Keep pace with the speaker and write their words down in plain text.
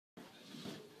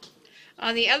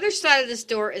On the other side of this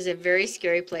door is a very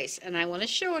scary place, and I want to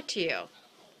show it to you.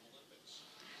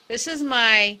 This is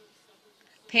my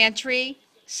pantry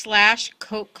slash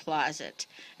coat closet.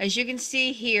 As you can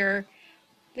see here,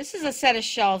 this is a set of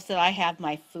shelves that I have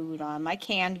my food on, my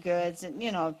canned goods,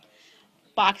 and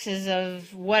boxes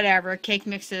of whatever, cake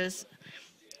mixes.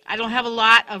 I don't have a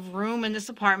lot of room in this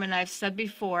apartment. I've said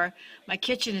before, my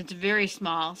kitchen is very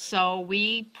small, so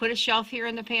we put a shelf here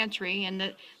in the pantry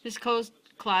and this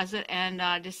closet,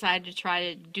 and decided to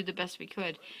try to do the best we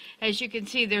could. As you can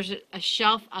see, there's a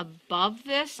shelf above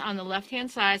this on the left-hand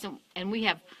side, and we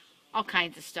have all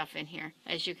kinds of stuff in here,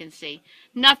 as you can see.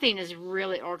 Nothing is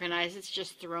really organized. It's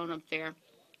just thrown up there.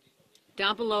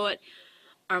 Down below it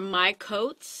are my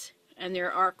coats, and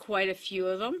there are quite a few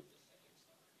of them,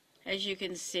 as you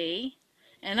can see.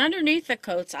 And underneath the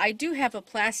coats, I do have a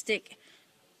plastic,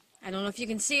 I don't know if you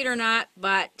can see it or not,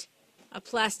 but a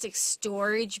plastic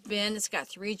storage bin. It's got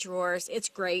 3 drawers. It's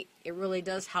great. It really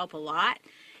does help a lot.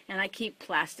 And I keep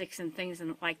plastics and things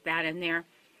like that in there.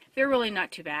 They're really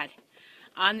not too bad.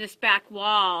 On this back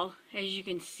wall, as you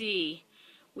can see,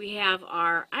 we have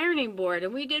our ironing board,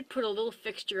 and we did put a little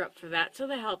fixture up for that, so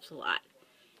that helps a lot.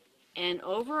 And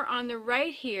over on the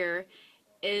right here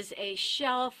is a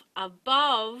shelf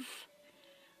above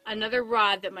another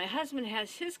rod that my husband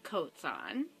has his coats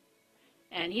on.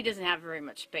 And he doesn't have very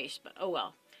much space, but oh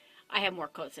well. I have more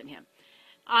coats than him.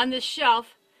 On this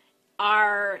shelf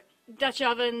are Dutch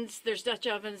ovens. There's Dutch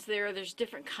ovens there. There's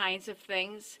different kinds of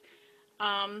things.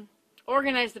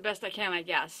 Organized the best I can, I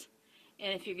guess.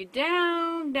 And if you go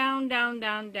down, down, down,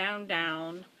 down, down,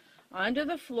 down, onto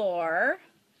the floor,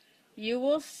 you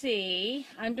will see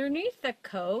underneath the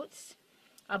coats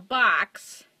a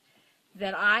box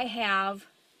that I have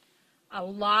a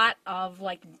lot of,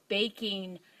 like,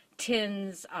 baking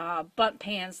tins, bunt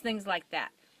pans, things like that.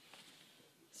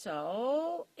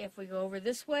 So if we go over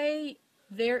this way,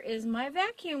 there is my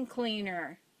vacuum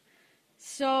cleaner.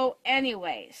 So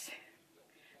anyways,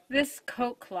 this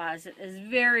coat closet is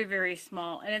very, very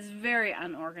small, and it's very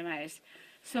unorganized.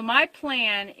 So my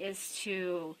plan is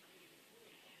to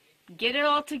get it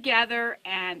all together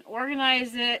and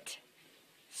organize it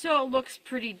so it looks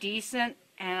pretty decent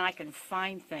and I can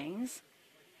find things.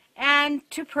 And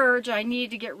to purge, I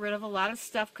need to get rid of a lot of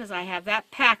stuff because I have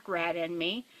that pack rat in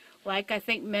me, like I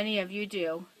think many of you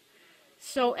do.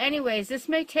 So anyways, this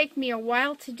may take me a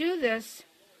while to do this,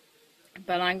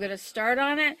 but I'm going to start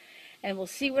on it and we'll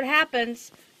see what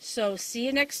happens. So see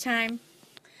you next time.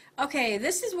 Okay,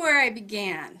 this is where I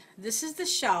began. This is the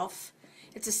shelf.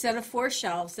 It's a set of 4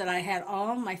 shelves that I had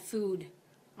all my food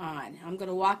on. I'm going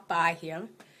to walk by him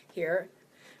here.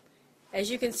 As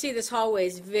you can see, this hallway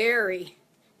is very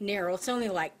narrow. It's only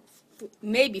like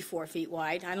maybe 4 feet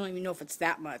wide. I don't even know if it's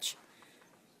that much.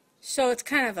 So it's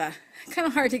kind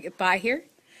of hard to get by here.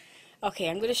 Okay,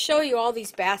 I'm going to show you all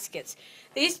these baskets.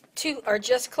 These 2 are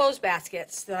just clothes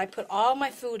baskets that I put all my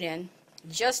food in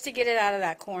just to get it out of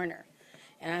that corner.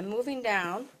 And I'm moving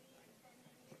down.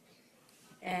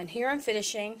 And here I'm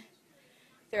finishing.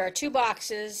 There are 2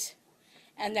 boxes,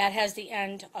 and that has the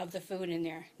end of the food in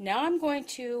there. Now I'm going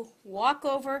to walk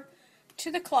over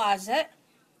to the closet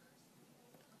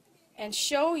and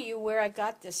show you where I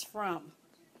got this from.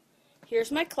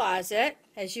 Here's my closet.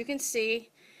 As you can see,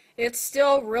 it's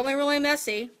still really, really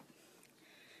messy.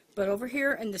 But over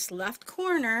here in this left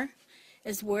corner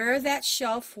is where that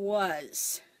shelf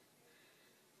was.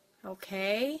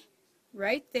 Okay,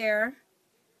 right there.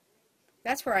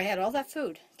 That's where I had all that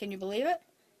food. Can you believe it?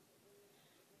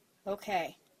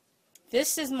 Okay,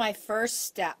 this is my first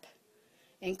step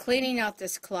in cleaning out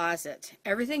this closet.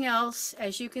 Everything else,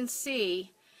 as you can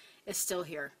see, is still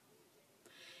here.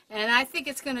 And I think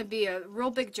it's going to be a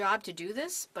real big job to do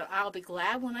this, but I'll be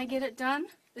glad when I get it done.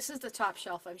 This is the top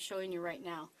shelf I'm showing you right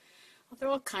now. Well, there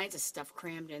are all kinds of stuff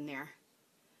crammed in there.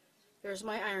 There's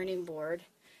my ironing board.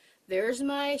 There's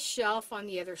my shelf on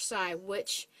the other side,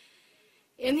 which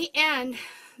in the end,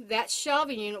 that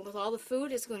shelving unit with all the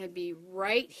food is going to be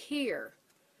right here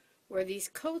where these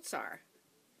coats are.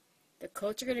 The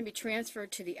coats are going to be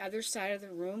transferred to the other side of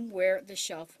the room where the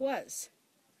shelf was.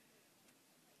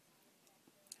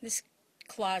 This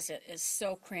closet is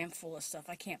so crammed full of stuff,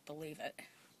 I can't believe it.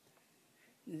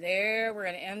 There, we're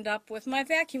going to end up with my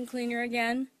vacuum cleaner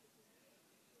again.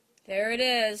 There it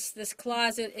is. This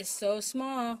closet is so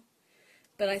small,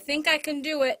 but I think I can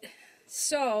do it.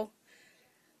 So,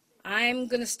 I'm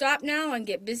going to stop now and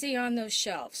get busy on those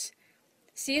shelves.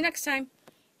 See you next time.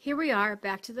 Here we are,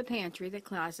 back to the pantry, the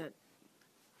closet.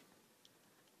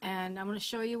 And I'm going to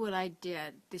show you what I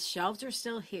did. The shelves are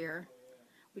still here.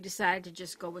 We decided to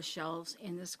just go with shelves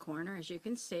in this corner, as you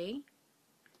can see.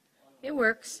 It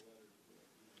works.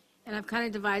 And I've kind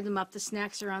of divided them up. The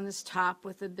snacks are on this top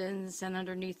with the bins, and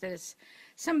underneath it is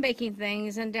some baking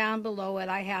things, and down below it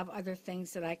I have other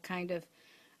things that I kind of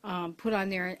put on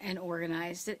there and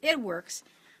organized. It works.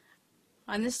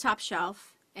 On this top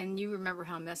shelf, and you remember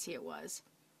how messy it was,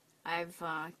 I've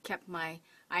kept my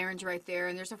irons right there,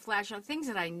 and there's a flash on things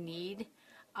that I need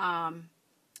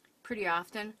pretty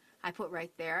often. I put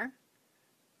right there.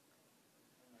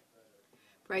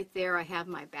 Right there I have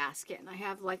my basket, and I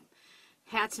have like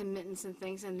hats and mittens and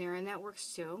things in there, and that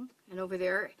works too. And over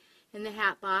there in the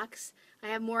hat box I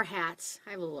have more hats.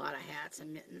 I have a lot of hats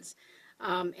and mittens.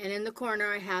 And in the corner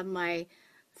I have my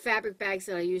fabric bags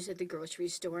that I use at the grocery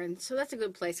store, and so that's a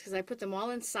good place because I put them all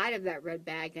inside of that red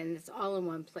bag and it's all in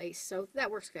one place, so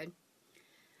that works good.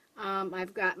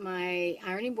 I've got my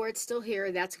ironing board still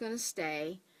here. That's going to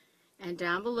stay. And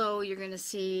down below you're going to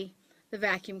see the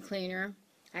vacuum cleaner.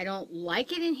 I don't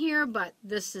like it in here, but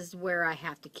this is where I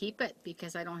have to keep it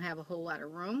because I don't have a whole lot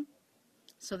of room.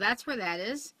 So that's where that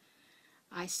is.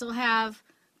 I still have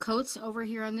coats over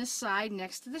here on this side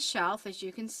next to the shelf, as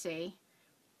you can see.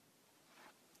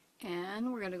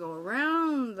 And we're going to go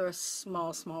around the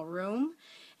small room.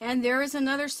 And there is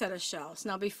another set of shelves.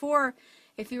 Now before,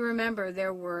 if you remember,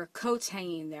 there were coats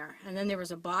hanging there. And then there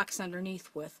was a box underneath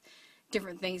with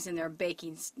different things in there,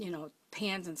 baking,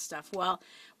 pans and stuff. Well,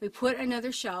 we put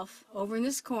another shelf over in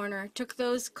this corner, took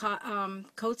those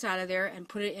coats out of there and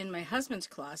put it in my husband's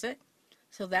closet.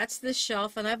 So that's this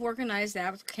shelf, and I've organized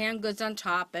that with canned goods on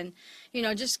top, and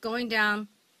just going down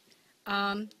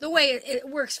the way it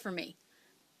works for me.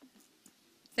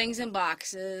 Things in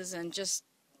boxes, and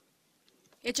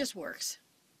it just works.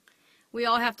 We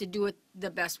all have to do it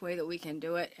the best way that we can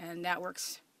do it, and that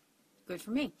works good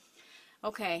for me.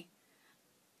 Okay.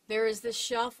 There is this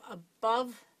shelf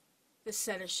above the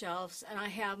set of shelves, and I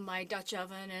have my Dutch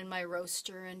oven and my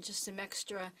roaster and just some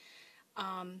extra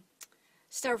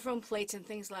styrofoam plates and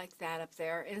things like that up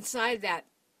there. Inside that,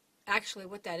 actually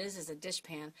what that is a dish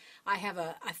pan. I have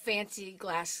a fancy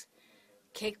glass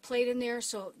cake plate in there,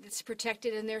 so it's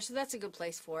protected in there, so that's a good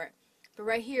place for it. But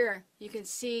right here, you can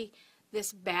see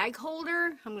this bag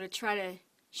holder. I'm going to try to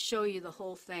show you the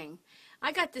whole thing.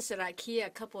 I got this at IKEA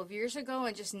a couple of years ago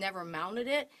and just never mounted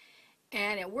it,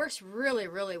 and it works really,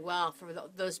 really well for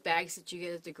those bags that you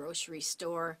get at the grocery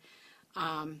store.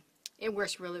 It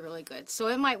works really, really good. So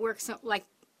it might work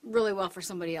really well for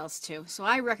somebody else too. So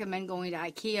I recommend going to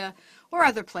IKEA or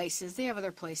other places. They have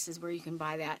other places where you can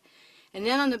buy that. And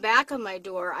then on the back of my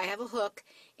door, I have a hook,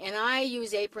 and I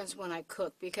use aprons when I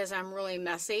cook because I'm really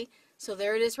messy. So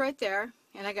there it is right there,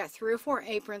 and I got 3 or 4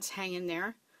 aprons hanging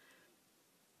there,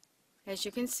 as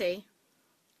you can see.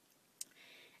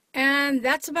 And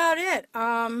that's about it.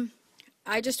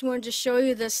 I just wanted to show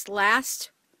you this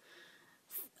last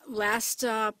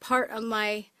part of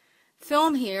my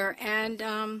film here, and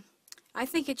I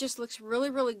think it just looks really,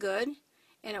 really good,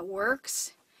 and it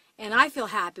works, and I feel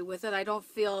happy with it. I don't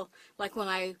feel like when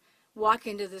I walk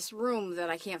into this room that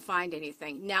I can't find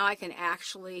anything. Now I can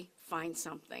actually find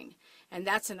something, and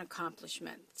that's an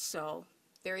accomplishment. So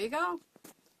there you go.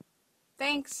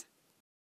 Thanks.